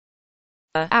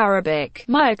Arabic,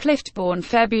 Maya Clift, born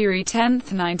February 10,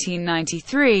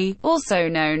 1993, also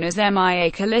known as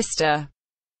Mia Kalista,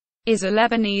 is a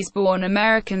Lebanese-born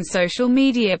American social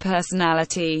media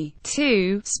personality.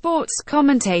 2. Sports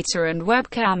commentator and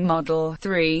webcam model.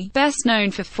 3. Best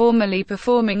known for formerly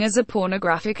performing as a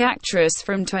pornographic actress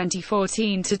from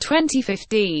 2014 to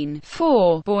 2015.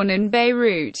 4. Born in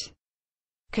Beirut,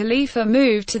 Khalifa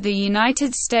moved to the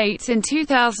United States in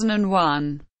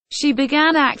 2001. She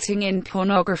began acting in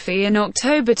pornography in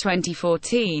October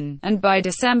 2014, and by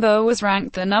December was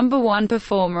ranked the #1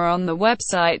 performer on the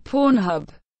website Pornhub.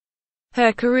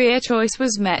 Her career choice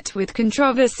was met with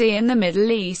controversy in the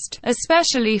Middle East,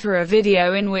 especially for a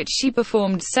video in which she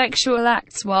performed sexual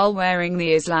acts while wearing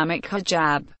the Islamic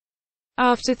hijab.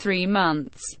 After 3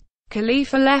 months,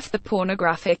 Khalifa left the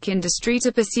pornographic industry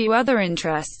to pursue other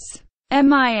interests.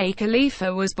 Mia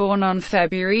Khalifa was born on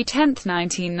February 10,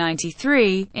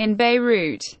 1993, in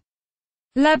Beirut,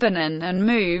 Lebanon, and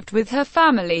moved with her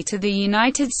family to the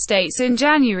United States in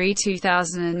January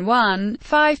 2001.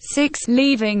 5. 6.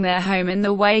 Leaving their home in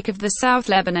the wake of the South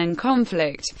Lebanon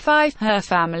conflict. 5. Her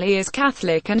family is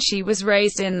Catholic and she was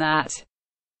raised in that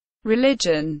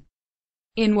religion,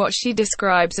 in what she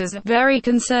describes as a very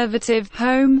conservative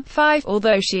home. 5.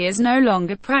 Although she is no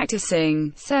longer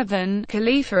practicing. 7.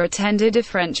 Khalifa attended a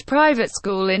French private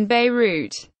school in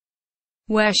Beirut,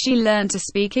 where she learned to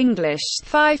speak English.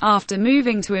 5. After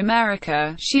moving to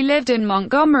America, she lived in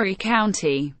Montgomery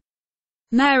County,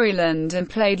 Maryland, and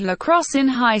played lacrosse in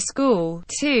high school.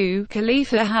 2.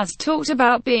 Khalifa has talked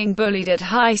about being bullied at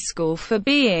high school for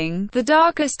being the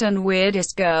darkest and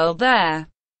weirdest girl there,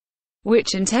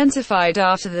 which intensified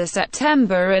after the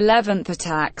September 11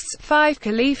 attacks. 5.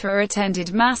 Khalifa attended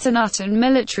Massanutten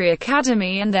Military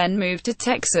Academy and then moved to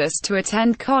Texas to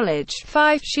attend college.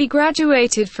 5. She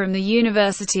graduated from the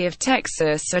University of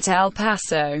Texas at El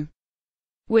Paso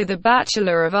with a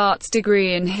Bachelor of Arts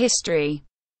degree in History.